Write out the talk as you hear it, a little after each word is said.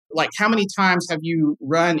Like, how many times have you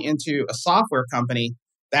run into a software company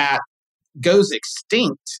that goes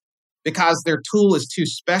extinct because their tool is too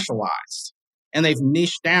specialized and they've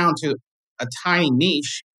niched down to a tiny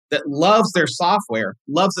niche that loves their software,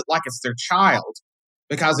 loves it like it's their child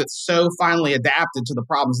because it's so finely adapted to the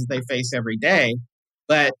problems that they face every day.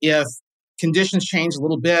 But if conditions change a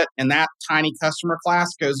little bit and that tiny customer class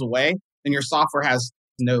goes away, then your software has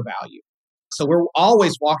no value. So we're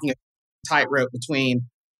always walking a tightrope between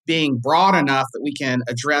being broad enough that we can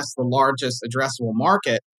address the largest addressable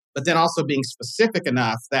market, but then also being specific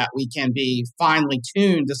enough that we can be finely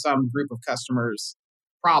tuned to some group of customers'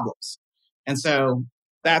 problems. And so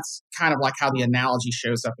that's kind of like how the analogy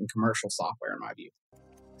shows up in commercial software, in my view.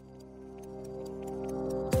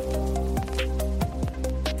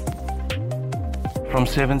 From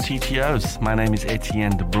 7 CTOs, my name is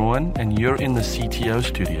Etienne De Bruin, and you're in the CTO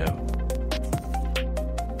studio.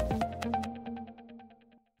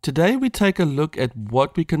 Today we take a look at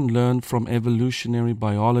what we can learn from evolutionary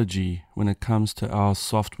biology when it comes to our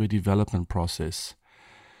software development process.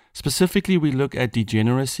 Specifically, we look at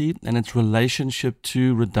degeneracy and its relationship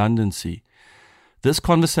to redundancy. This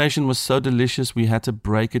conversation was so delicious we had to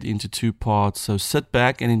break it into 2 parts, so sit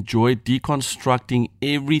back and enjoy deconstructing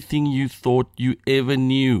everything you thought you ever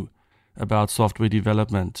knew about software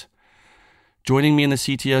development. Joining me in the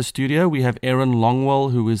CTO studio, we have Aaron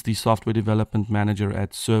Longwell, who is the Software Development Manager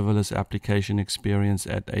at Serverless Application Experience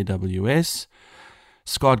at AWS.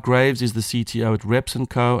 Scott Graves is the CTO at Reps &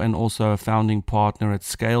 Co. and also a founding partner at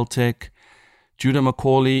ScaleTech. Judah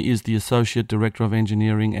McCauley is the Associate Director of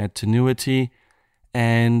Engineering at Tenuity.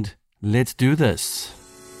 And let's do this.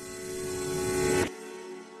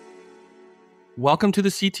 Welcome to the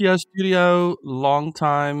CTO studio,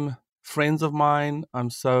 long-time friends of mine. I'm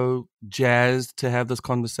so jazzed to have this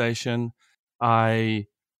conversation. I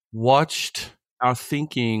watched our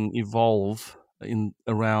thinking evolve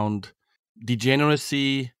around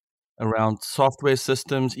degeneracy, around software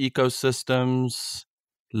systems, ecosystems,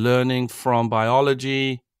 learning from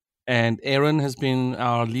biology, and Aaron has been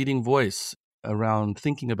our leading voice around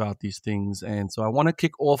thinking about these things. And so I want to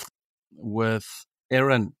kick off with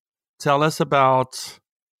Aaron. Tell us about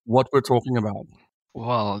what we're talking about.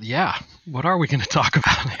 Well, yeah. What are we going to talk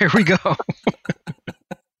about? Here we go.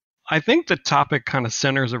 I think the topic kind of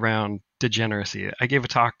centers around degeneracy. I gave a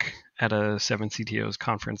talk at a 7 CTOs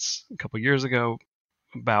conference a couple years ago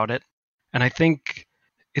about it. And I think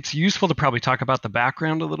it's useful to probably talk about the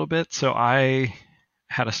background a little bit. So I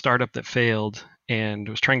had a startup that failed and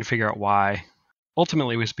was trying to figure out why.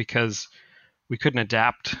 Ultimately, it was because we couldn't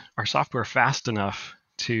adapt our software fast enough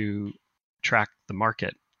to track the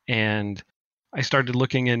market. And I started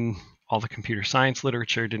looking in all the computer science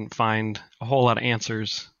literature, didn't find a whole lot of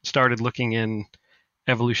answers, started looking in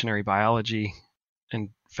evolutionary biology and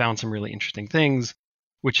found some really interesting things,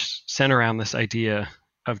 which center around this idea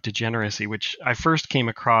of degeneracy, which I first came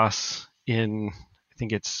across in, I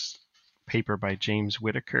think it's a paper by James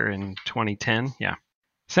Whitaker in 2010. Yeah.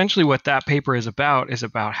 Essentially what that paper is about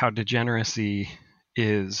how degeneracy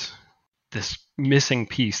is this missing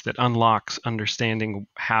piece that unlocks understanding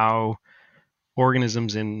how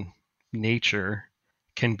organisms in nature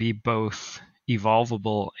can be both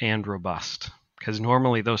evolvable and robust, because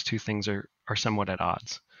normally those two things are somewhat at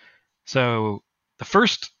odds. So the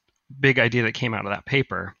first big idea that came out of that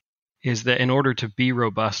paper is that in order to be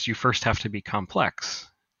robust, you first have to be complex.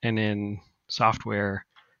 And in software,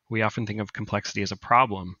 we often think of complexity as a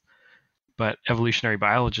problem, but evolutionary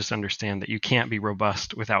biologists understand that you can't be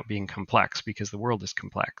robust without being complex because the world is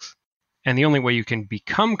complex. And the only way you can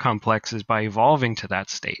become complex is by evolving to that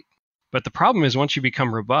state. But the problem is once you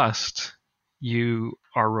become robust, you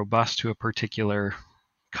are robust to a particular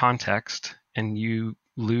context and you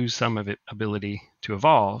lose some of its ability to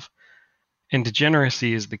evolve. And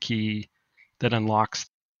degeneracy is the key that unlocks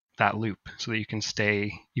that loop so that you can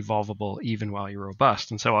stay evolvable even while you're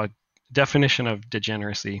robust. And so a definition of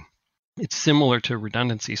degeneracy, it's similar to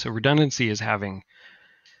redundancy. So redundancy is having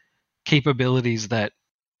capabilities that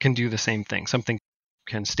can do the same thing. Something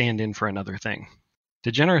can stand in for another thing.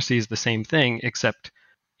 Degeneracy is the same thing, except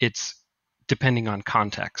it's depending on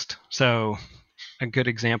context. So a good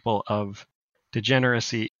example of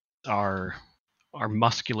degeneracy are our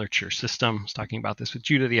musculature system. I was talking about this with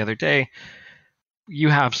Judah the other day. You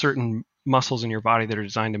have certain muscles in your body that are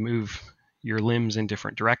designed to move your limbs in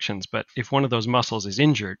different directions. But if one of those muscles is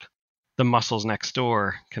injured, the muscles next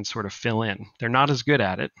door can sort of fill in. They're not as good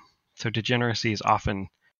at it. So degeneracy is often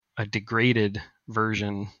a degraded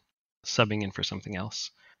version subbing in for something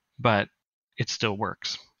else, but it still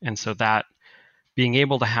works. And so that being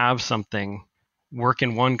able to have something work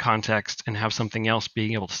in one context and have something else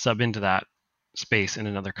being able to sub into that space in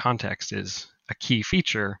another context is a key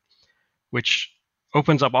feature, which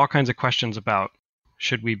opens up all kinds of questions about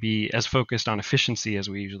should we be as focused on efficiency as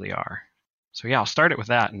we usually are. So yeah, I'll start it with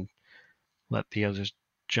that and let the others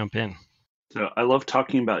jump in. So I love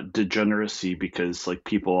talking about degeneracy because like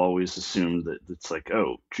people always assume that it's like,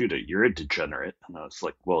 oh, Judah, you're a degenerate. And I was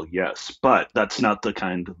like, well, yes, but that's not the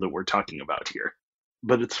kind that we're talking about here.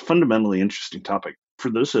 But it's a fundamentally interesting topic.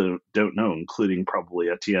 For those who don't know, including probably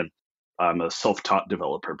Etienne, I'm a self-taught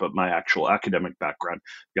developer, but my actual academic background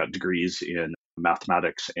got degrees in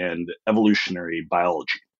mathematics and evolutionary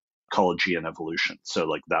biology, ecology and evolution. So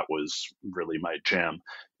like that was really my jam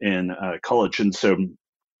in college. And so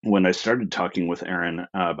when I started talking with Aaron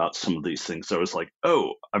about some of these things, I was like,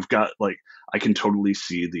 oh, I've got like, I can totally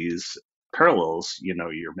see these parallels,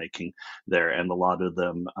 you're making there. And a lot of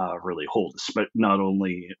them really hold, but not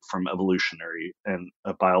only from evolutionary and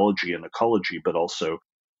biology and ecology, but also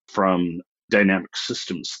from dynamic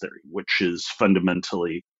systems theory, which is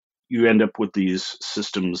fundamentally you end up with these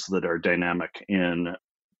systems that are dynamic in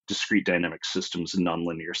discrete dynamic systems and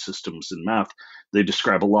nonlinear systems in math. They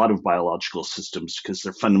describe a lot of biological systems because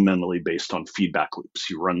they're fundamentally based on feedback loops.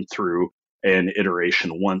 You run through an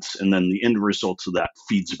iteration once, and then the end result of that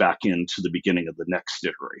feeds back into the beginning of the next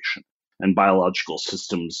iteration. And biological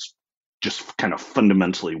systems just kind of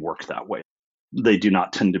fundamentally work that way. They do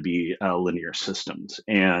not tend to be linear systems.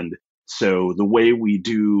 And so the way we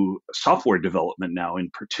do software development now, in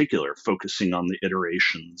particular, focusing on the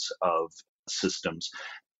iterations of systems,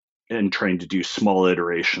 and trying to do small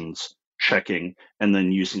iterations, checking, and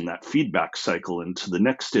then using that feedback cycle into the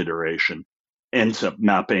next iteration ends up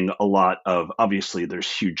mapping a lot of, obviously there's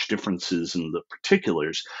huge differences in the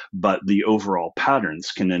particulars, but the overall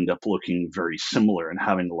patterns can end up looking very similar and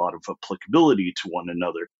having a lot of applicability to one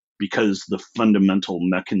another because the fundamental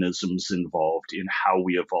mechanisms involved in how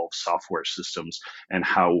we evolve software systems and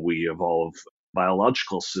how we evolve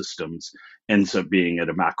biological systems ends up being at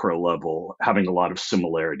a macro level, having a lot of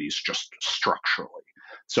similarities just structurally.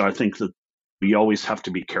 So I think that we always have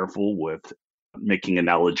to be careful with making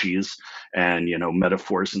analogies and,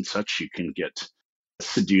 metaphors and such. You can get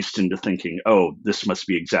seduced into thinking, oh, this must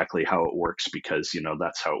be exactly how it works because,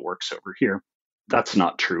 that's how it works over here. That's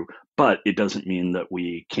not true, but it doesn't mean that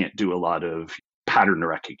we can't do a lot of pattern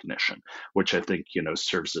recognition, which I think,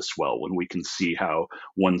 serves us well when we can see how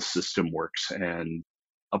one system works and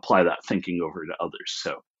apply that thinking over to others.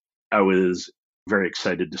 So I was very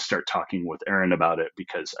excited to start talking with Aaron about it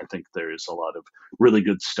because I think there's a lot of really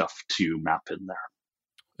good stuff to map in there.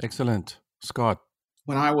 Excellent. Scott.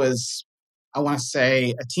 When I was, I want to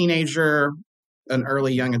say, a teenager, an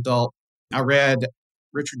early young adult, I read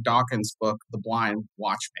Richard Dawkins' book, The Blind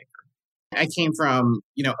Watchmaker. I came from,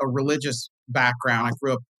 a religious background. I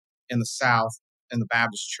grew up in the South in the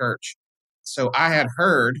Baptist church. So I had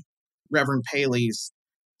heard Reverend Paley's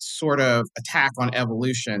sort of attack on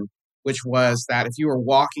evolution, which was that if you were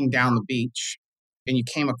walking down the beach and you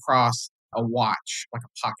came across a watch, like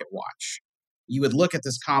a pocket watch, you would look at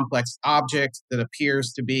this complex object that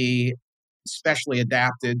appears to be specially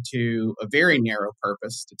adapted to a very narrow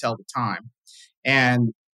purpose to tell the time.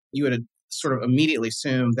 And you would sort of immediately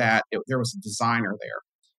assume that there was a designer there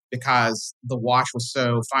because the watch was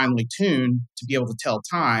so finely tuned to be able to tell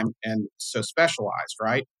time and so specialized,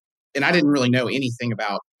 right? And I didn't really know anything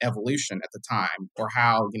about evolution at the time or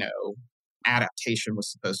how, adaptation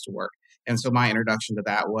was supposed to work. And so my introduction to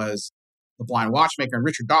that was The Blind Watchmaker. And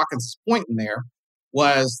Richard Dawkins' point in there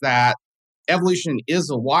was that evolution is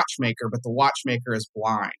a watchmaker, but the watchmaker is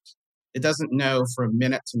blind. It doesn't know from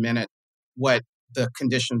minute to minute what the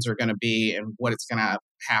conditions are going to be and what it's going to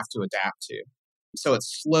have to adapt to. So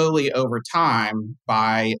it's slowly over time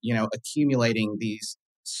by, accumulating these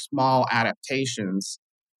small adaptations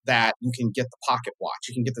that you can get the pocket watch.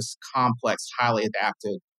 You can get this complex, highly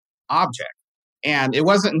adapted object. And it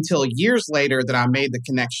wasn't until years later that I made the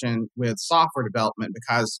connection with software development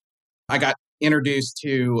because I got introduced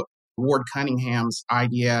to Ward Cunningham's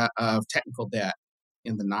idea of technical debt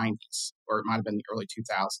in the 90s, or it might have been the early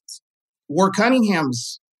 2000s. Ward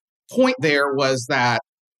Cunningham's point there was that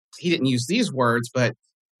he didn't use these words, but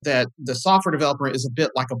that the software developer is a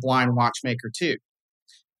bit like a blind watchmaker too,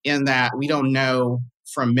 in that we don't know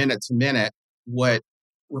from minute to minute what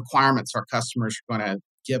requirements our customers are going to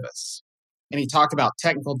give us. And he talked about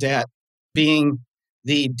technical debt being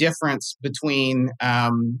the difference between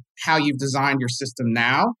how you've designed your system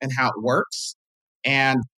now and how it works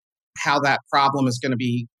and how that problem is going to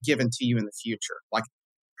be given to you in the future, like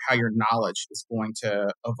how your knowledge is going to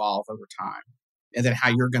evolve over time. And then how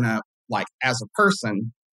you're going to, like, as a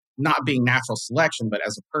person, not being natural selection, but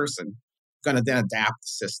as a person, going to then adapt the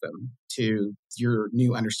system to your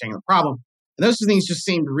new understanding of the problem. And those two things just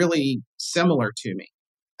seemed really similar to me.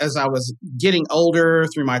 As I was getting older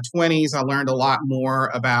through my 20s, I learned a lot more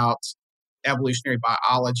about evolutionary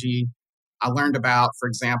biology. I learned about, for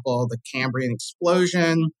example, the Cambrian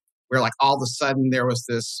explosion, where like all of a sudden there was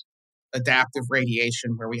this adaptive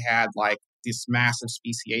radiation where we had like this massive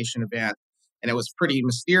speciation event. And it was pretty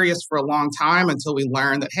mysterious for a long time until we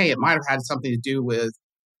learned that, hey, it might have had something to do with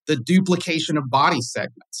the duplication of body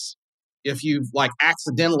segments. If you've like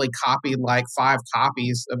accidentally copied like 5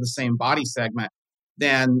 copies of the same body segment,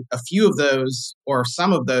 then a few of those or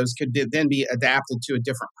some of those could then be adapted to a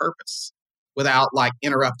different purpose without like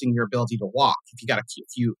interrupting your ability to walk if you got a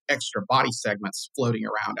few extra body segments floating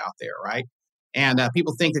around out there, right? And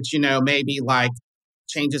people think that, maybe like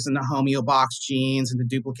changes in the homeobox genes and the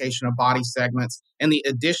duplication of body segments and the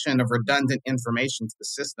addition of redundant information to the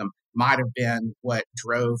system might have been what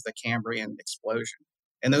drove the Cambrian explosion.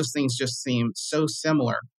 And those things just seem so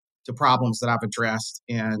similar to problems that I've addressed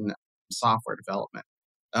in software development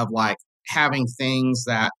of like having things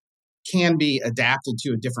that can be adapted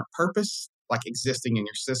to a different purpose, like existing in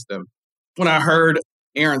your system. When I heard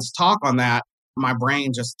Aaron's talk on that, my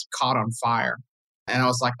brain just caught on fire. And I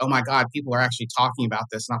was like, oh my God, people are actually talking about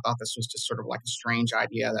this. And I thought this was just sort of like a strange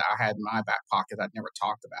idea that I had in my back pocket that I'd never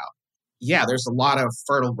talked about. Yeah, there's a lot of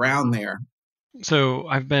fertile ground there. So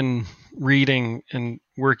I've been reading and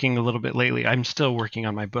working a little bit lately. I'm still working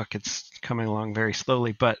on my book. It's coming along very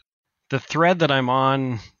slowly. But the thread that I'm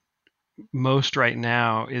on most right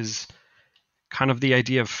now is kind of the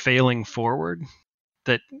idea of failing forward,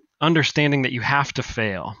 that understanding that you have to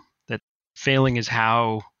fail, that failing is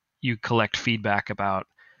how you collect feedback about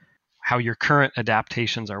how your current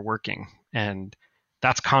adaptations are working. And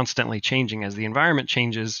that's constantly changing. As the environment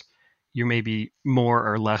changes, you may be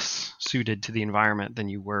more or less suited to the environment than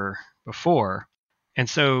you were before. And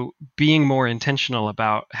so being more intentional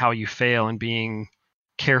about how you fail and being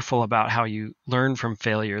careful about how you learn from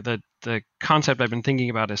failure, the concept I've been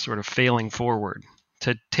thinking about is sort of failing forward,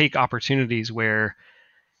 to take opportunities where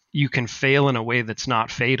you can fail in a way that's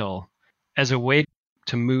not fatal as a way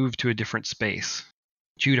to move to a different space.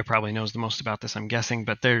 Judah probably knows the most about this, I'm guessing,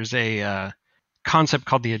 but there's a concept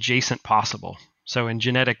called the adjacent possible. So in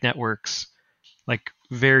genetic networks, like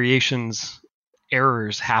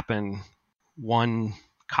errors happen one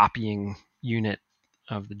copying unit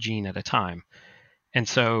of the gene at a time. And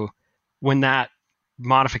so when that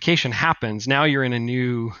modification happens, now you're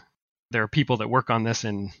in there are people that work on this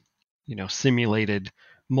in, simulated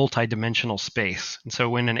multi-dimensional space. And so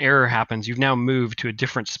when an error happens, you've now moved to a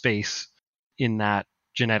different space in that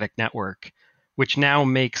genetic network, which now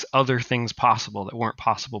makes other things possible that weren't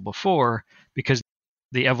possible before, because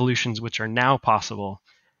the evolutions which are now possible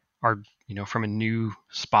are, from a new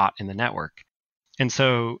spot in the network. And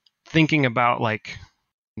so thinking about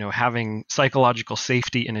having psychological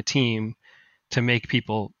safety in a team to make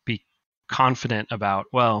people be confident about,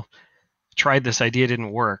 well, tried this idea,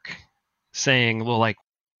 didn't work, saying, well,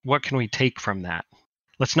 what can we take from that?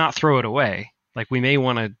 Let's not throw it away. Like, we may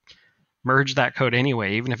want to merge that code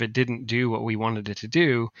anyway, even if it didn't do what we wanted it to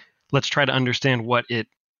do. Let's try to understand what it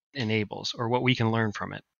enables or what we can learn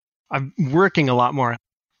from it. I'm working a lot more on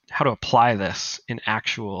how to apply this in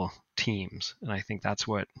actual teams. And I think that's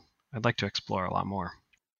what I'd like to explore a lot more.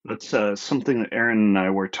 That's something that Aaron and I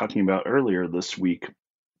were talking about earlier this week.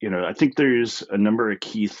 I think there's a number of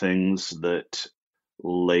key things that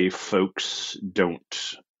lay folks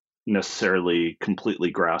don't necessarily completely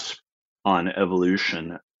grasp on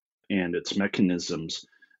evolution and its mechanisms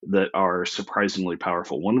that are surprisingly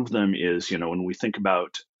powerful. One of them is, when we think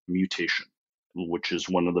about mutation, which is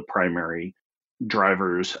one of the primary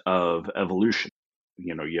drivers of evolution.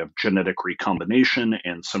 You have genetic recombination,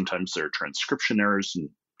 and sometimes there are transcription errors and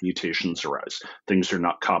mutations arise. Things are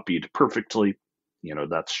not copied perfectly.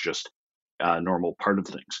 That's just a normal part of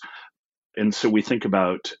things. And so we think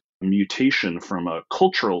about mutation from a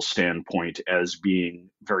cultural standpoint as being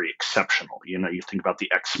very exceptional. You think about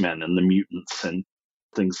the X-Men and the mutants and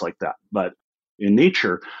things like that. But in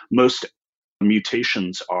nature, most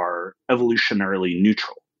mutations are evolutionarily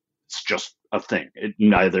neutral. It's just a thing. It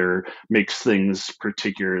neither makes things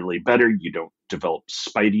particularly better. You don't develop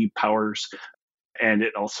spidey powers. And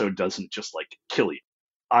it also doesn't just kill you.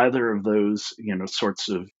 Either of those, sorts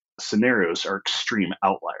of scenarios are extreme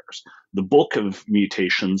outliers. The bulk of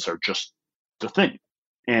mutations are just the thing.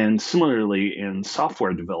 And similarly in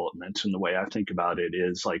software development, and the way I think about it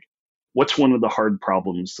is what's one of the hard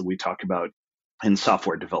problems that we talk about in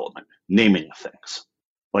software development? Naming things.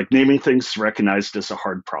 Naming things is recognized as a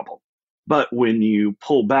hard problem. But when you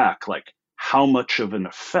pull back, like how much of an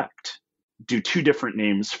effect do two different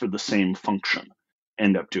names for the same function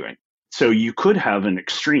end up doing? So you could have an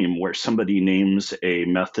extreme where somebody names a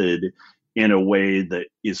method in a way that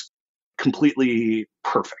is completely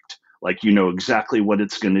perfect. Like you know exactly what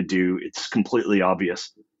it's going to do. It's completely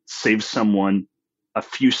obvious. Saves someone a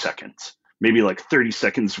few seconds, maybe like 30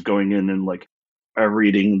 seconds of going in and like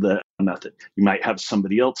reading the method. You might have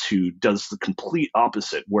somebody else who does the complete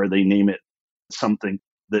opposite, where they name it something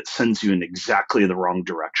that sends you in exactly the wrong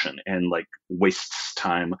direction and like wastes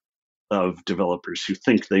time of developers who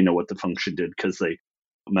think they know what the function did because they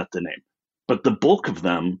met the name. But the bulk of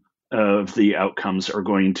them, of the outcomes, are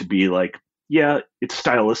going to be like, yeah, it's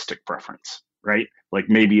stylistic preference, right? Like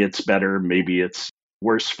maybe it's better, maybe it's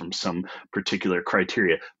worse from some particular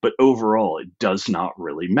criteria. But overall, it does not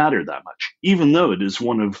really matter that much, even though it is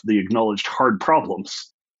one of the acknowledged hard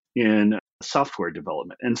problems in software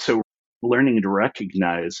development. And so learning to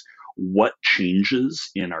recognize what changes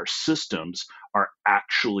in our systems are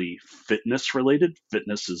actually fitness related.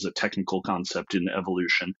 Fitness is a technical concept in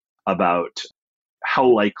evolution about how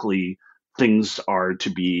likely things are to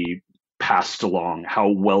be passed along, how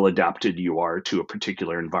well adapted you are to a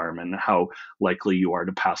particular environment, how likely you are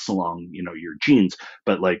to pass along, you know, your genes.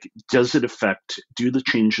 But like, do the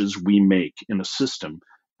changes we make in a system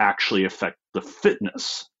actually affect the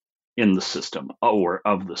fitness in the system or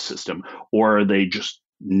of the system, or are they just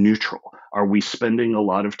neutral? Are we spending a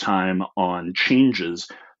lot of time on changes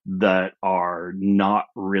that are not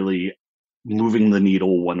really moving the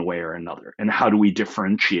needle one way or another? And how do we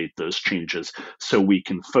differentiate those changes so we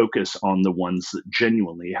can focus on the ones that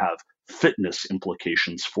genuinely have fitness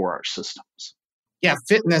implications for our systems? Yeah,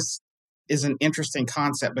 fitness is an interesting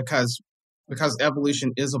concept because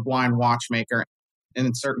evolution is a blind watchmaker, and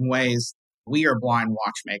in certain ways we are blind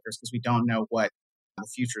watchmakers because we don't know what the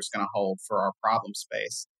future is going to hold for our problem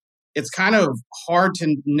space. It's kind of hard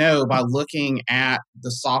to know by looking at the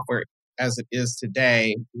software as it is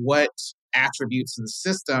today what attributes of the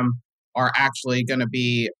system are actually going to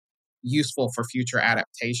be useful for future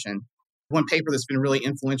adaptation. One paper that's been really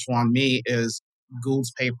influential on me is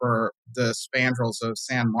Gould's paper, The Spandrels of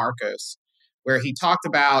San Marcos, where he talked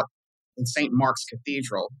about in St. Mark's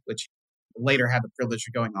Cathedral, which later had the privilege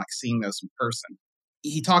of going, like seeing those in person.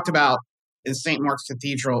 He talked about in St. Mark's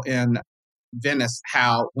Cathedral in Venice,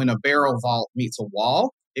 how when a barrel vault meets a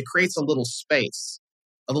wall, it creates a little space,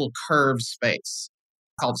 a little curved space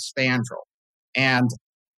called spandrel. And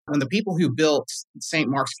when the people who built St.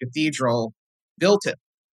 Mark's Cathedral built it,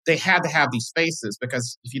 they had to have these spaces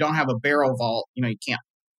because if you don't have a barrel vault, you know, you can't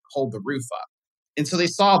hold the roof up. And so they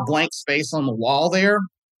saw a blank space on the wall there.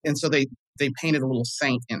 And so they painted a little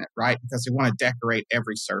saint in it, right? Because they want to decorate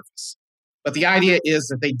every surface. But the idea is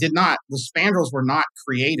that the spandrels were not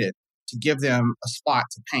created to give them a spot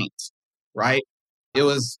to paint, right? It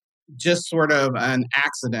was just sort of an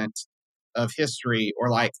accident of history, or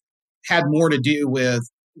like had more to do with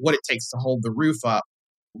what it takes to hold the roof up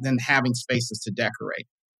than having spaces to decorate.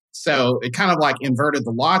 So it kind of like inverted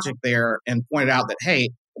the logic there and pointed out that, hey,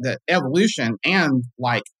 the evolution and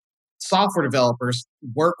like software developers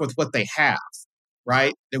work with what they have,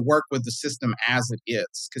 right? They work with the system as it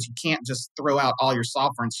is, because you can't just throw out all your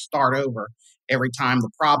software and start over every time the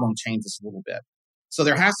problem changes a little bit. So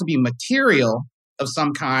there has to be material of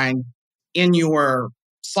some kind in your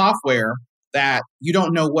software that you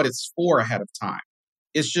don't know what it's for ahead of time.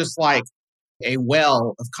 It's just like a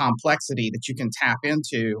well of complexity that you can tap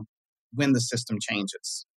into when the system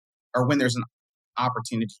changes or when there's an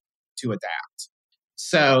opportunity to adapt.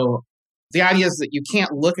 So the idea is that you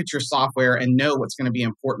can't look at your software and know what's going to be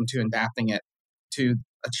important to adapting it to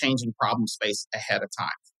a changing problem space ahead of time.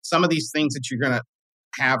 Some of these things that you're going to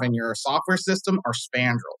have in your software system are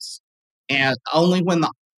spandrels. And only when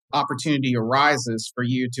the opportunity arises for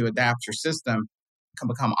you to adapt your system can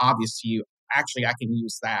become obvious to you, actually, I can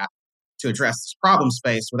use that to address this problem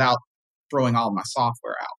space without throwing all my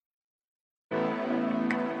software out.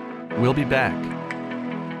 We'll be back.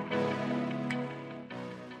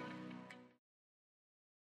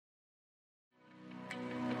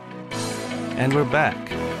 And we're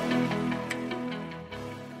back.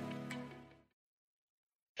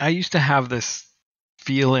 I used to have this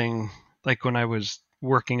feeling like when I was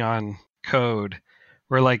working on code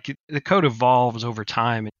where like the code evolves over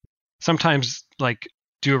time. Sometimes like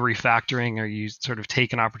do a refactoring, or you sort of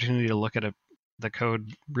take an opportunity to look at the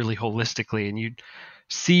code really holistically, and you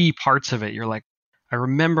see parts of it. You're like, I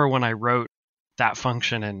remember when I wrote that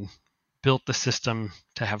function and built the system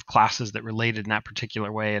to have classes that related in that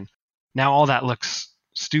particular way. And now all that looks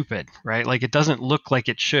stupid, right? Like it doesn't look like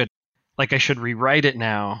it should. like I should rewrite it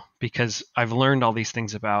now because I've learned all these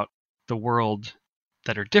things about the world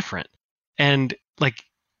that are different. And like,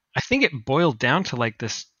 I think it boiled down to like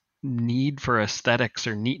this need for aesthetics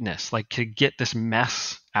or neatness, like to get this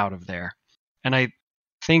mess out of there. And I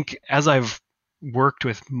think as I've worked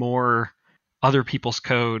with more other people's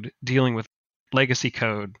code, dealing with legacy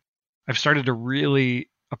code, I've started to really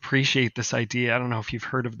appreciate this idea. I don't know if you've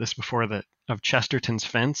heard of this before, that of Chesterton's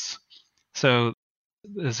fence. So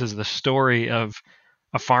this is the story of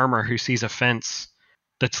a farmer who sees a fence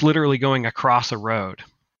that's literally going across a road.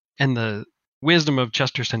 And the wisdom of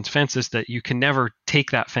Chesterton's fence is that you can never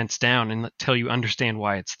take that fence down until you understand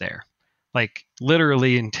why it's there. Like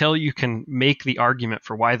literally until you can make the argument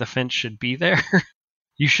for why the fence should be there,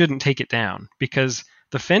 you shouldn't take it down because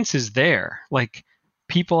the fence is there. Like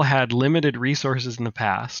people had limited resources in the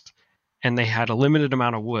past and they had a limited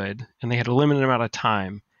amount of wood and they had a limited amount of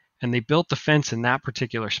time and they built the fence in that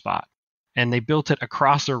particular spot and they built it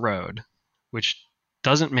across a road, which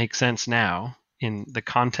doesn't make sense now in the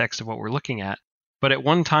context of what we're looking at, but at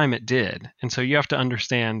one time it did. And so you have to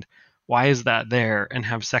understand why is that there and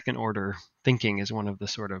have second order thinking is one of the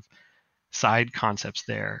sort of side concepts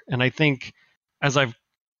there. And I think as I've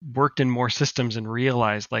worked in more systems and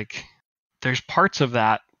realized like there's parts of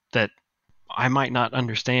that that I might not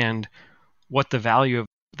understand what the value of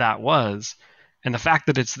that was. And the fact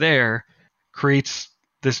that it's there creates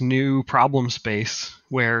this new problem space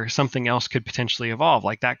where something else could potentially evolve.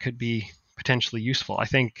 Like that could be potentially useful. I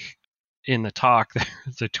think in the talk,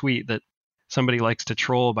 there's a tweet that somebody likes to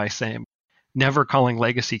troll by saying, never calling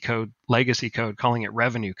legacy code, calling it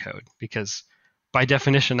revenue code, because by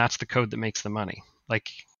definition, that's the code that makes the money. Like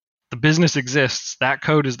the business exists, that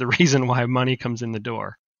code is the reason why money comes in the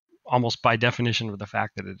door, almost by definition of the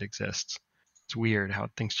fact that it exists. It's weird how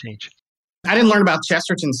things change. I didn't learn about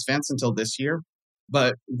Chesterton's fence until this year,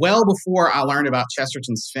 but well before I learned about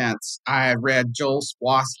Chesterton's fence, I read Joel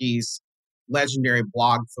Spolsky's legendary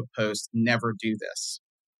blog post, Never Do This.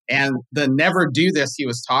 And the never do this he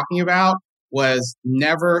was talking about was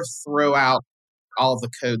never throw out all of the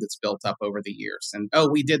code that's built up over the years. And, oh,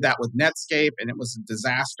 we did that with Netscape and it was a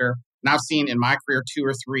disaster. And I've seen in my career 2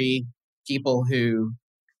 or 3 people who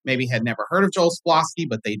maybe had never heard of Joel Spolsky,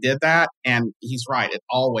 but they did that. And he's right. It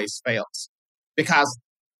always fails. Because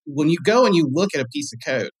when you go and you look at a piece of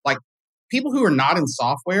code, like people who are not in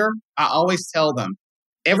software, I always tell them,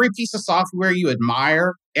 every piece of software you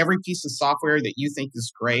admire, every piece of software that you think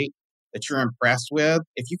is great, that you're impressed with,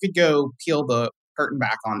 if you could go peel the curtain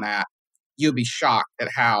back on that, you'll be shocked at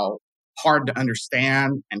how hard to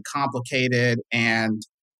understand and complicated and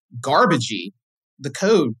garbagey the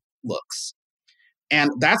code looks.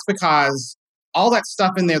 And that's because all that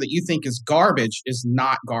stuff in there that you think is garbage is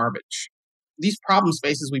not garbage. These problem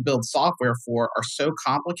spaces we build software for are so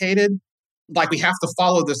complicated. Like we have to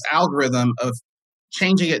follow this algorithm of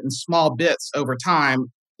changing it in small bits over time,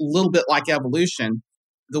 a little bit like evolution.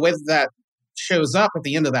 The way that shows up at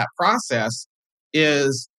the end of that process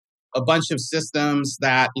is a bunch of systems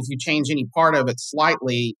that if you change any part of it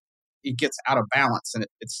slightly, it gets out of balance and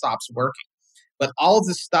it stops working. But all of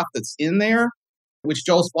the stuff that's in there, which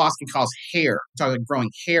Joel Spolsky calls hair, talking about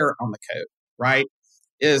growing hair on the code, right,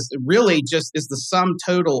 is really just is the sum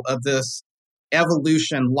total of this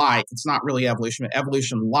evolution-like, it's not really evolution, but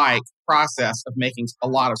evolution-like process of making a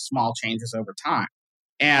lot of small changes over time.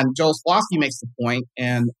 And Joel Spolsky makes the point,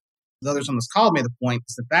 and the others on this call made the point,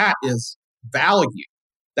 is that is value.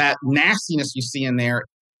 That nastiness you see in there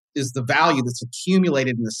is the value that's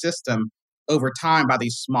accumulated in the system over time by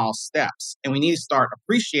these small steps. And we need to start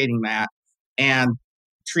appreciating that and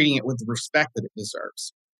treating it with the respect that it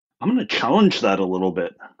deserves. I'm going to challenge that a little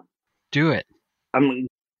bit. Do it. I'm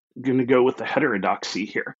going to go with the heterodoxy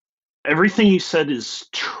here. Everything you said is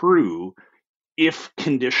true if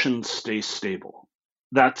conditions stay stable.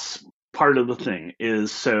 That's part of the thing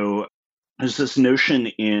is, so there's this notion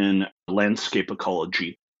in landscape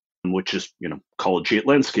ecology, which is, ecology at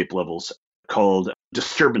landscape levels, called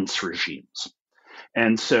disturbance regimes.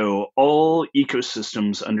 And so all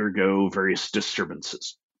ecosystems undergo various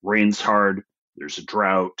disturbances. Rain's hard, there's a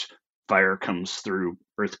drought, fire comes through,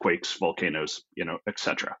 earthquakes, volcanoes,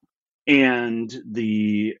 etc. And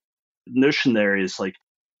the notion there is like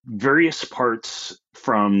various parts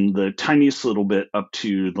from the tiniest little bit up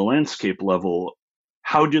to the landscape level,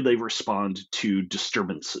 how do they respond to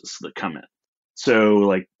disturbances that come in? So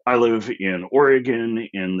like I live in Oregon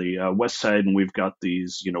in the west side, and we've got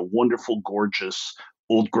these, wonderful, gorgeous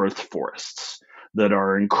old growth forests that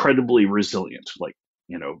are incredibly resilient. Like,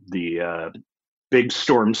 the big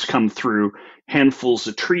storms come through, handfuls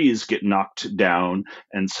of trees get knocked down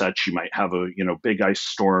and such. You might have a, big ice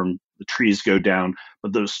storm the trees go down,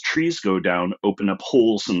 but those trees go down, open up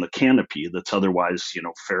holes in the canopy that's otherwise,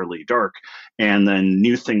 fairly dark. And then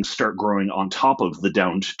new things start growing on top of the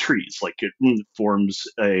downed trees. Like it forms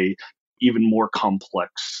a even more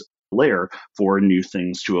complex layer for new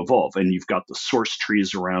things to evolve. And you've got the source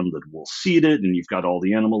trees around that will seed it, and you've got all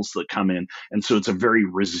the animals that come in. And so it's a very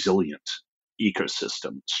resilient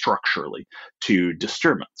ecosystem structurally to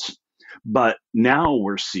disturbance. But now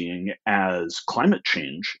we're seeing, as climate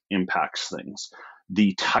change impacts things,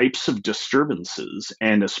 the types of disturbances,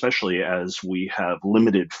 and especially as we have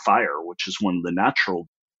limited fire, which is one of the natural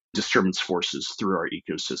disturbance forces through our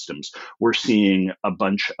ecosystems, we're seeing a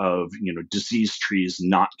bunch of disease trees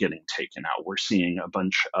not getting taken out. We're seeing a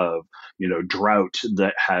bunch of drought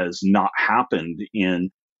that has not happened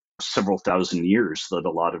in several thousand years that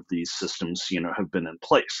a lot of these systems have been in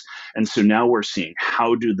place. And so now we're seeing,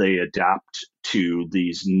 how do they adapt to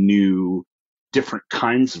these new different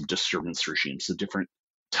kinds of disturbance regimes, the different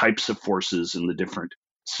types of forces and the different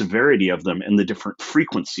severity of them and the different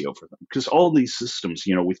frequency over them. Because all these systems,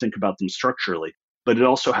 we think about them structurally, but it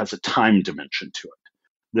also has a time dimension to it.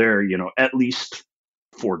 They're, at least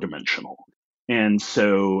 4-dimensional. And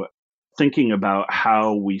so thinking about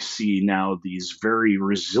how we see now these very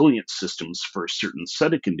resilient systems for a certain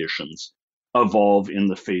set of conditions evolve in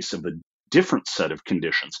the face of a different set of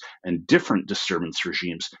conditions and different disturbance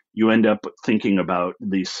regimes, you end up thinking about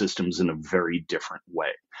these systems in a very different way.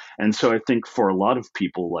 And so I think for a lot of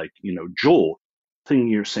people like, Joel, the thing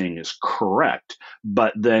you're saying is correct.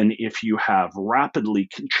 But then if you have rapidly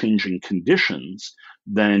changing conditions,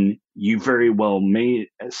 then you very well may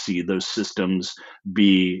see those systems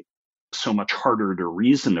be so much harder to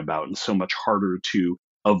reason about and so much harder to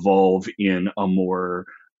evolve in a more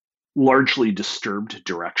largely disturbed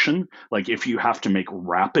direction. Like if you have to make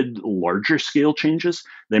rapid, larger scale changes,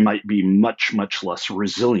 they might be much, much less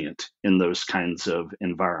resilient in those kinds of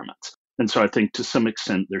environments. And so I think to some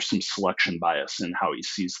extent, there's some selection bias in how he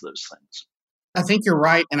sees those things. I think you're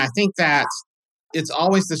right. And I think that it's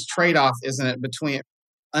always this trade-off, isn't it, between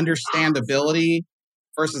understandability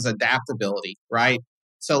versus adaptability, right?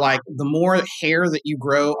 So like the more hair that you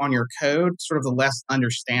grow on your code, sort of the less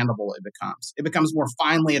understandable it becomes. It becomes more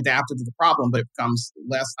finely adapted to the problem, but it becomes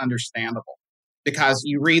less understandable because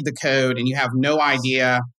you read the code and you have no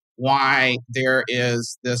idea why there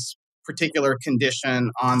is this particular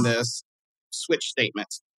condition on this switch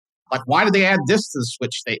statement. Like, why did they add this to the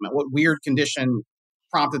switch statement? What weird condition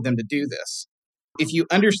prompted them to do this? If you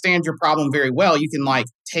understand your problem very well, you can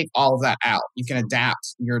take all of that out. You can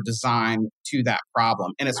adapt your design to that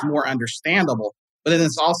problem and it's more understandable, but then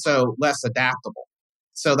it's also less adaptable.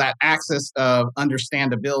 So that axis of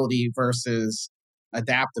understandability versus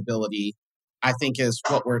adaptability, I think is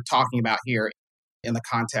what we're talking about here in the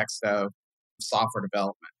context of software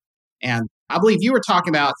development. And I believe you were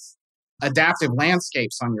talking about adaptive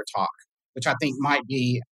landscapes on your talk, which I think might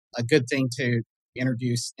be a good thing to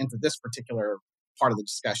introduce into this particular part of the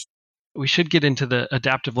discussion. We should get into the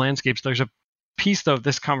adaptive landscapes. There's a piece, though, of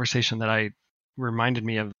this conversation that reminded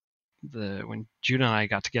me of when Judah and I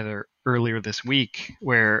got together earlier this week,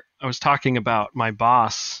 where I was talking about my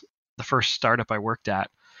boss, the first startup I worked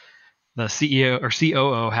at. The CEO or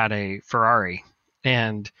COO had a Ferrari,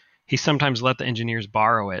 and he sometimes let the engineers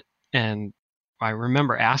borrow it. And I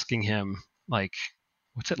remember asking him,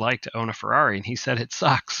 what's it like to own a Ferrari? And he said, it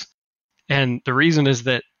sucks. And the reason is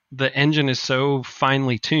that the engine is so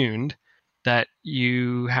finely tuned that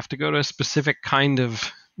you have to go to a specific kind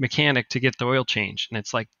of mechanic to get the oil changed. And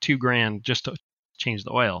it's like $2,000 just to change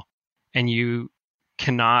the oil. And you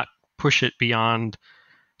cannot push it beyond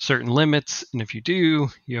certain limits. And if you do,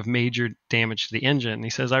 you have major damage to the engine. And he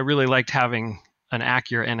says, I really liked having an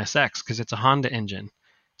Acura NSX because it's a Honda engine.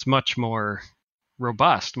 It's much more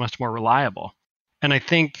robust, much more reliable. And I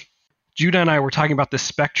think Judah and I were talking about this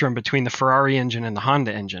spectrum between the Ferrari engine and the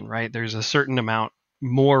Honda engine, right? There's a certain amount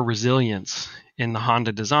more resilience in the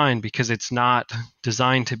Honda design because it's not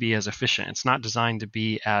designed to be as efficient. It's not designed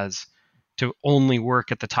to only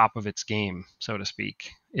work at the top of its game, so to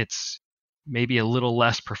speak. It's maybe a little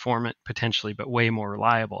less performant potentially, but way more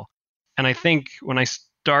reliable. And I think when I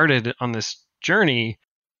started on this journey,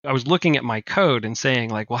 I was looking at my code and saying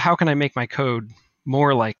well, how can I make my code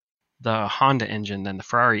more like the Honda engine than the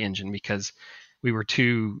Ferrari engine, because we were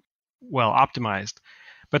too well optimized.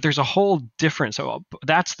 But there's a whole different, so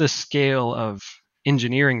that's the scale of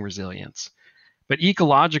engineering resilience. But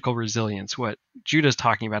ecological resilience, what Judah's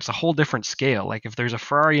talking about, is a whole different scale. Like if there's a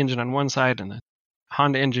Ferrari engine on one side and a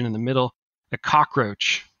Honda engine in the middle, a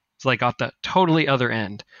cockroach is at the totally other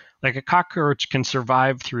end. Like a cockroach can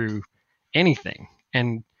survive through anything.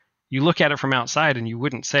 And you look at it from outside and you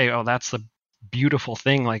wouldn't say, oh, that's the beautiful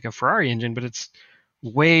thing like a Ferrari engine, but it's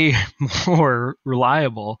way more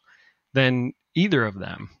reliable than either of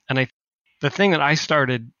them. And the thing that I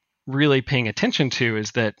started really paying attention to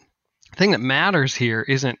is that the thing that matters here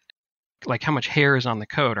isn't like how much hair is on the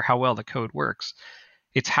code or how well the code works.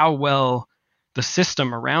 It's how well the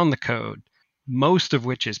system around the code, most of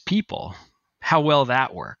which is people, how well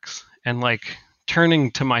that works. And like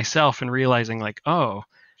turning to myself and realizing like, oh,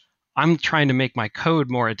 I'm trying to make my code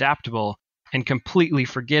more adaptable and completely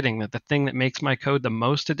forgetting that the thing that makes my code the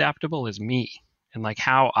most adaptable is me and like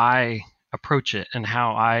how I approach it and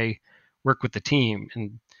how I work with the team,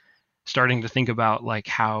 and starting to think about like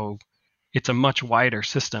how it's a much wider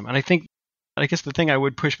system. And I guess the thing I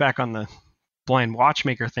would push back on the blind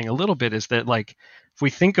watchmaker thing a little bit is that like if we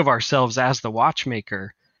think of ourselves as the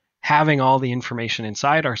watchmaker, having all the information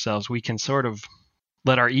inside ourselves, we can sort of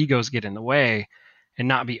let our egos get in the way and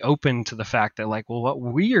not be open to the fact that like, well, what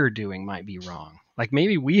we're doing might be wrong. Like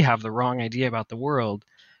maybe we have the wrong idea about the world,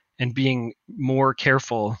 and being more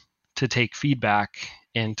careful to take feedback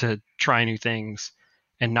and to try new things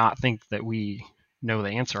and not think that we know the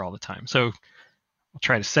answer all the time. So I'll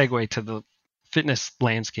try to segue to the fitness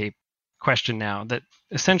landscape question now, that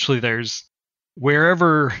essentially there's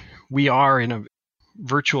wherever we are in a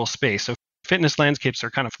virtual space. So fitness landscapes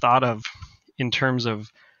are kind of thought of in terms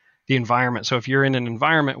of the environment. So if you're in an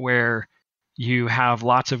environment where you have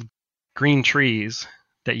lots of green trees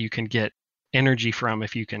that you can get energy from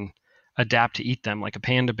if you can adapt to eat them, like a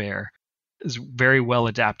panda bear is very well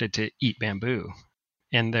adapted to eat bamboo.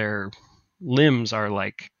 And their limbs are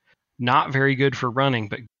like not very good for running,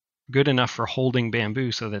 but good enough for holding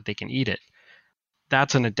bamboo so that they can eat it.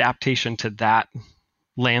 That's an adaptation to that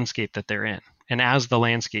landscape that they're in. And as the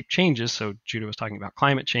landscape changes, so Judah was talking about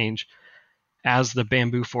climate change, as the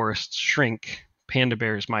bamboo forests shrink, panda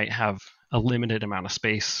bears might have a limited amount of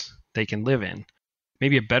space they can live in.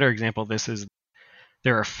 Maybe a better example of this is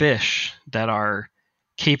there are fish that are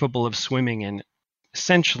capable of swimming in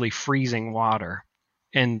essentially freezing water.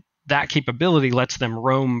 And that capability lets them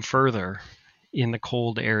roam further in the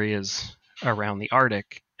cold areas around the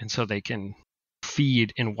Arctic. And so they can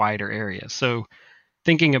feed in wider areas. So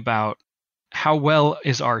thinking about how well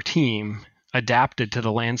is our team adapted to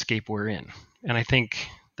the landscape we're in. And I think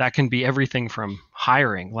that can be everything from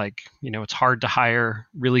hiring, like, it's hard to hire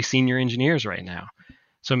really senior engineers right now.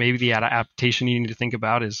 So maybe the adaptation you need to think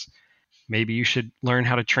about is maybe you should learn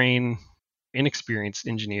how to train inexperienced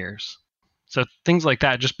engineers. So things like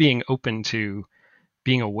that, just being open to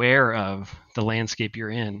being aware of the landscape you're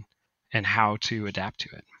in and how to adapt to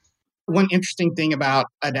it. One interesting thing about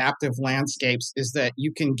adaptive landscapes is that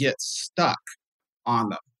you can get stuck on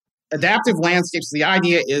them. Adaptive landscapes, the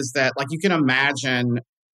idea is that, like, you can imagine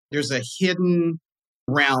there's a hidden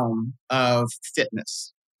realm of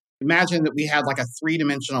fitness. Imagine that we had like a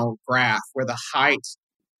three-dimensional graph where the height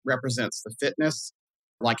represents the fitness,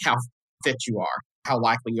 like how fit you are, how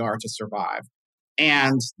likely you are to survive.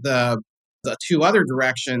 And the two other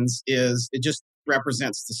directions is it just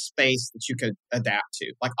represents the space that you could adapt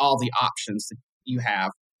to, like all the options that you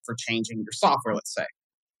have for changing your software, let's say.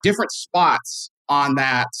 Different spots on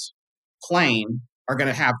that plane are going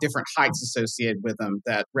to have different heights associated with them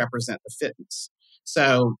that represent the fitness.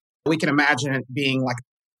 So we can imagine it being like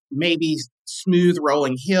maybe smooth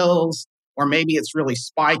rolling hills, or maybe it's really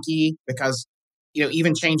spiky because,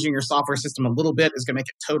 even changing your software system a little bit is going to make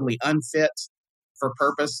it totally unfit for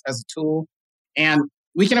purpose as a tool. And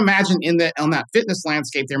we can imagine on that fitness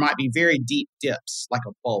landscape, there might be very deep dips, like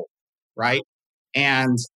a bowl, right?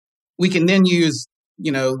 And we can then use,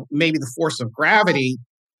 maybe the force of gravity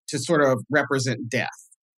to sort of represent death.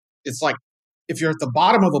 It's like if you're at the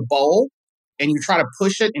bottom of a bowl and you try to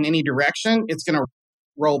push it in any direction, it's going to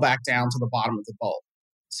roll back down to the bottom of the bowl.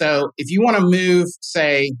 So if you want to move,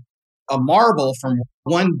 say, a marble from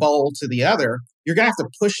one bowl to the other, you're going to have to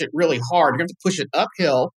push it really hard. You're going to have to push it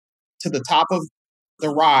uphill to the top of the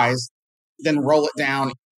rise, then roll it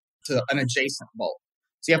down to an adjacent bowl.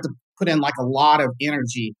 So you have to put in like a lot of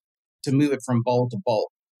energy to move it from bowl to bowl.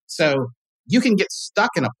 So you can get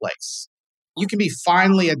stuck in a place. You can be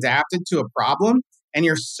finely adapted to a problem, and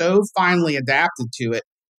you're so finely adapted to it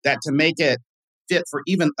that to make it fit for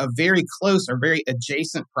even a very close or very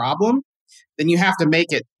adjacent problem, then you have to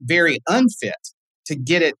make it very unfit to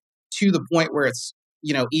get it to the point where it's,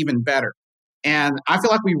 even better. And I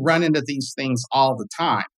feel like we run into these things all the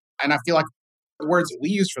time. And I feel like the words that we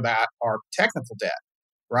use for that are technical debt,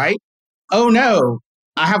 right? Oh no,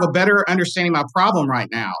 I have a better understanding of my problem right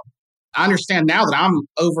now. I understand now that I'm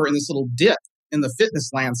over in this little dip in the fitness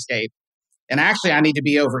landscape. And actually, I need to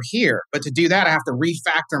be over here. But to do that, I have to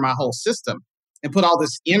refactor my whole system and put all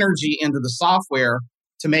this energy into the software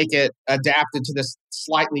to make it adapted to this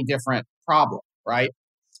slightly different problem, right?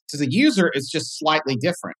 To the user, it's just slightly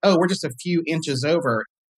different. Oh, we're just a few inches over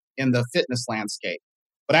in the fitness landscape.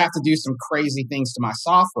 But I have to do some crazy things to my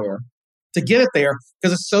software to get it there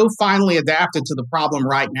because it's so finely adapted to the problem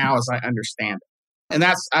right now as I understand it. And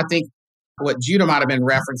that's, I think, what Judah might have been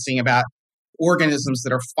referencing about organisms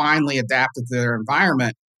that are finely adapted to their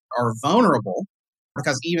environment are vulnerable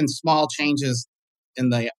because even small changes in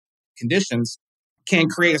the conditions can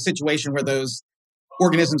create a situation where those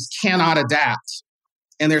organisms cannot adapt.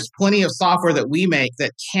 And there's plenty of software that we make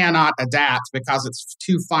that cannot adapt because it's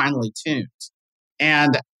too finely tuned.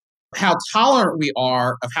 And how tolerant we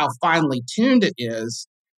are of how finely tuned it is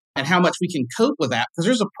and how much we can cope with that, because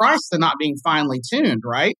there's a price to not being finely tuned,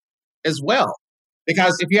 right? As well.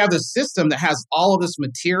 Because if you have this system that has all of this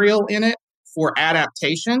material in it for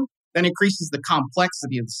adaptation, then increases the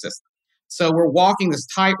complexity of the system. So we're walking this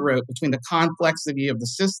tightrope between the complexity of the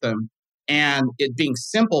system and it being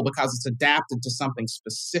simple because it's adapted to something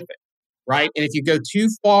specific, right? And if you go too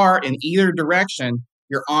far in either direction,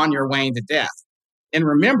 you're on your way to death. And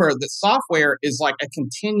remember that software is like a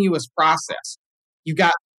continuous process. You've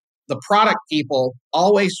got the product people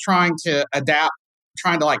always trying to adapt,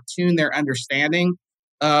 trying to like tune their understanding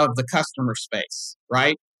of the customer space,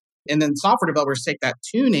 right? And then software developers take that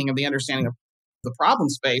tuning of the understanding of the problem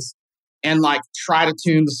space and like try to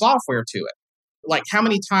tune the software to it. Like how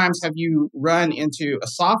many times have you run into a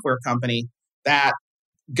software company that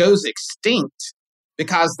goes extinct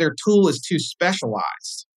because their tool is too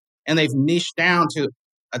specialized and they've niched down to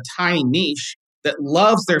a tiny niche that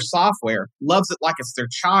loves their software, loves it like it's their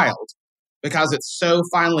child because it's so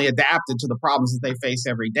finely adapted to the problems that they face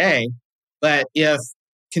every day. But if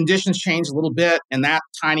conditions change a little bit and that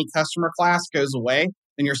tiny customer class goes away,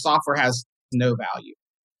 then your software has no value.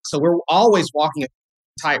 So we're always walking a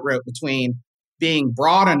tightrope between being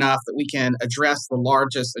broad enough that we can address the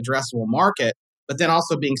largest addressable market, but then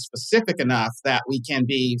also being specific enough that we can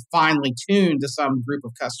be finely tuned to some group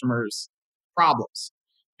of customers' problems.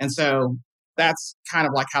 And so that's kind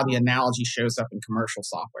of like how the analogy shows up in commercial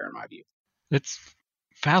software, in my view. It's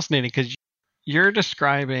fascinating because you're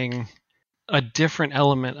describing a different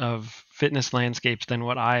element of fitness landscapes than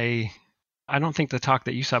what I don't think the talk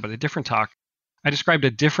that you saw, but a different talk. I described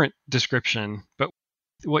a different description, but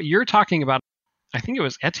what you're talking about, I think it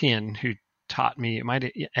was Etienne who taught me, it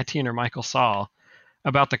might Etienne or Michael Saul,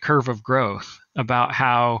 about the curve of growth, about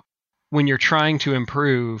how when you're trying to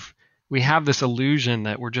improve, we have this illusion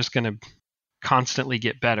that we're just going to constantly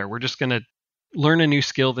get better. We're just going to learn a new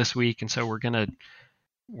skill this week. And so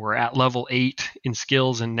we're at level 8 in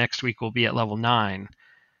skills and next week we'll be at level 9.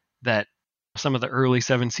 That some of the early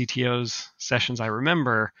 7CTOs sessions I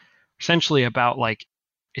remember essentially about like,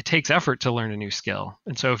 it takes effort to learn a new skill.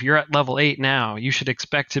 And so if you're at level 8 now, you should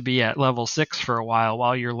expect to be at level 6 for a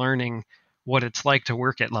while you're learning what it's like to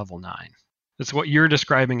work at level 9. That's what you're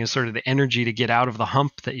describing as sort of the energy to get out of the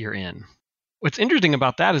hump that you're in. What's interesting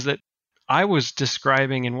about that is that I was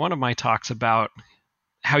describing in one of my talks about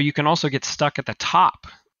how you can also get stuck at the top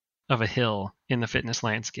of a hill in the fitness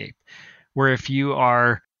landscape, where if you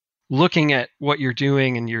are looking at what you're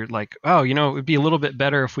doing and you're like, oh, it would be a little bit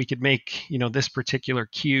better if we could make, this particular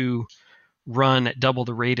queue run at double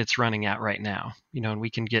the rate it's running at right now, and we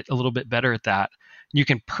can get a little bit better at that. You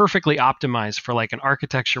can perfectly optimize for like an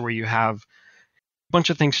architecture where you have a bunch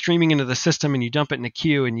of things streaming into the system and you dump it in a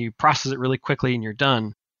queue and you process it really quickly and you're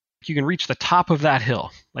done. You can reach the top of that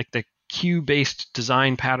hill, like the queue-based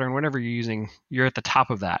design pattern, whatever you're using, you're at the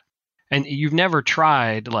top of that. And you've never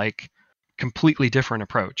tried like completely different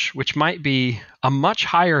approach, which might be a much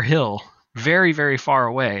higher hill, very, very far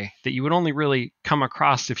away, that you would only really come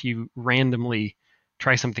across if you randomly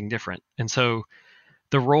try something different. And so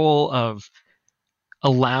the role of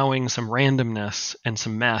allowing some randomness and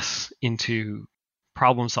some mess into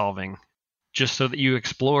problem solving, just so that you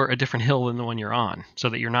explore a different hill than the one you're on, so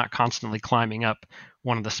that you're not constantly climbing up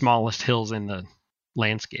one of the smallest hills in the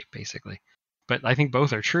landscape, basically. But I think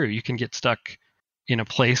both are true. You can get stuck in a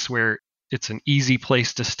place where it's an easy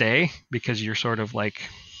place to stay because you're sort of like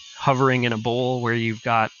hovering in a bowl where you've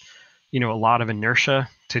got, a lot of inertia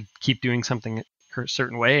to keep doing something a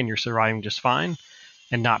certain way and you're surviving just fine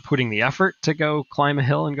and not putting the effort to go climb a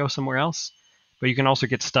hill and go somewhere else. But you can also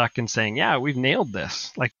get stuck in saying, yeah, we've nailed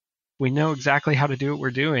this. Like we know exactly how to do what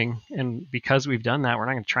we're doing. And because we've done that, we're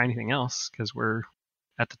not going to try anything else because we're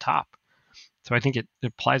at the top. So I think it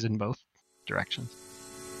applies in both directions.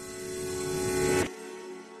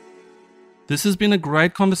 This has been a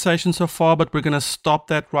great conversation so far, but we're going to stop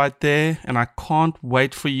that right there. And I can't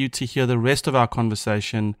wait for you to hear the rest of our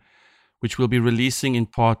conversation, which we'll be releasing in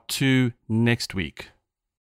part 2 next week.